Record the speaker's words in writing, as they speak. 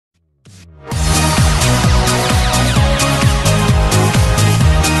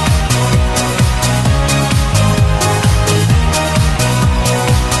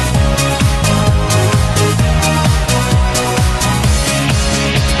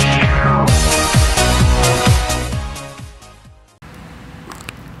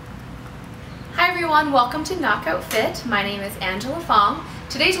everyone, welcome to Knockout Fit. My name is Angela Fong.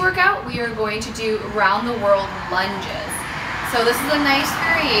 Today's workout we are going to do round the world lunges. So this is a nice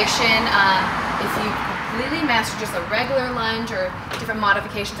variation. If you completely master just a regular lunge or different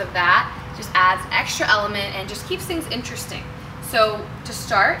modifications of that, just adds an extra element and just keeps things interesting. So to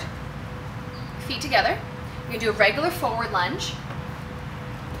start, feet together, you're gonna do a regular forward lunge.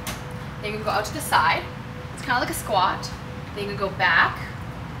 Then you can go out to the side. It's kind of like a squat. Then you can go back.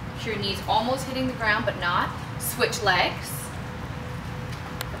 Your knees almost hitting the ground, but not. Switch legs.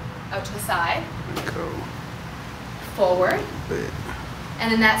 Out to the side. Go. Forward. Bit.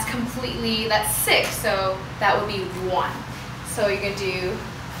 And then that's 6, so that would be 1. So you're going to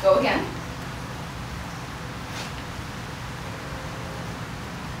go again.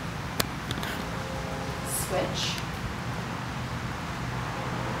 Switch.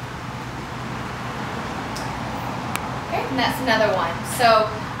 Okay, and that's another one. So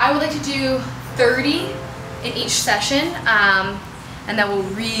I would like to do 30 in each session, and that will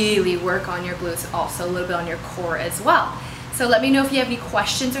really work on your glutes, also a little bit on your core as well. So let me know if you have any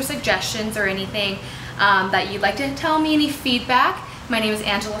questions or suggestions or anything that you'd like to tell me, any feedback. My name is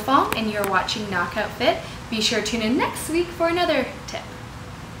Angela Fong, and you're watching Knockout Fit. Be sure to tune in next week for another tip.